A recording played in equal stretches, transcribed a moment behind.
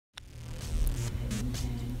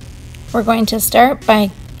We're going to start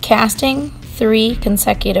by casting 3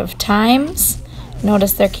 consecutive times.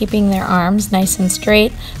 Notice they're keeping their arms nice and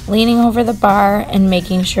straight, leaning over the bar and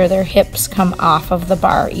making sure their hips come off of the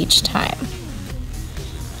bar each time.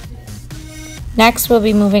 Next, we'll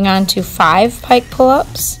be moving on to 5 pike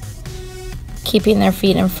pull-ups, keeping their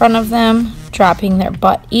feet in front of them, dropping their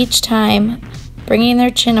butt each time, bringing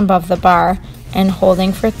their chin above the bar, and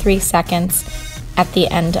holding for 3 seconds at the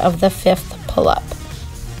end of the 5th pull-up.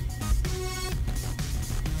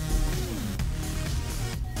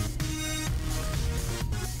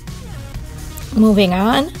 Moving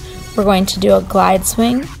on, we're going to do a glide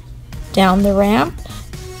swing down the ramp.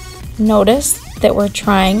 Notice that we're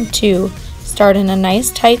trying to start in a nice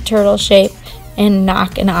tight turtle shape and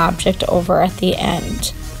knock an object over at the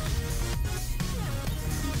end.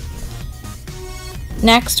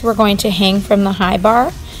 Next, we're going to hang from the high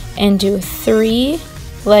bar and do 3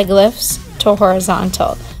 leg lifts to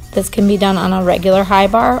horizontal. This can be done on a regular high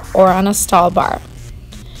bar or on a stall bar.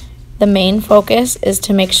 The main focus is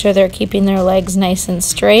to make sure they're keeping their legs nice and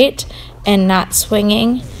straight and not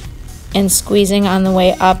swinging and squeezing on the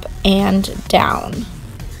way up and down.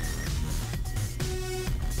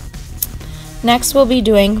 Next, we'll be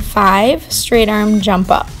doing 5 straight arm jump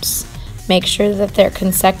ups. Make sure that they're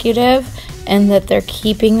consecutive and that they're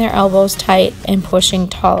keeping their elbows tight and pushing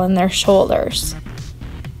tall in their shoulders.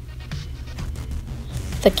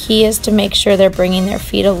 The key is to make sure they're bringing their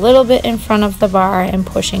feet a little bit in front of the bar and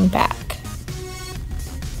pushing back.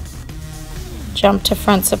 Jump to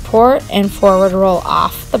front support and forward roll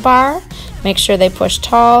off the bar. Make sure they push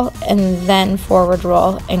tall and then forward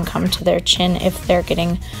roll and come to their chin if they're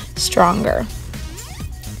getting stronger.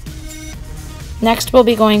 Next, we'll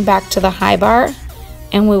be going back to the high bar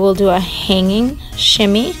and we will do a hanging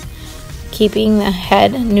shimmy, keeping the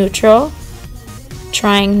head neutral,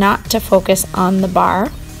 trying not to focus on the bar,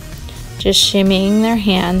 just shimmying their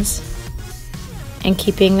hands and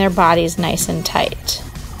keeping their bodies nice and tight.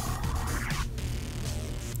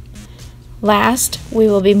 Last, we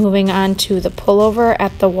will be moving on to the pullover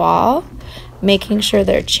at the wall, making sure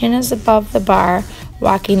their chin is above the bar,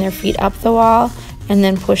 walking their feet up the wall, and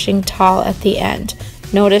then pushing tall at the end.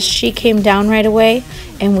 Notice she came down right away,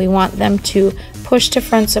 and we want them to push to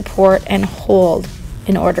front support and hold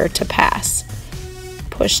in order to pass.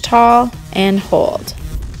 Push tall and hold.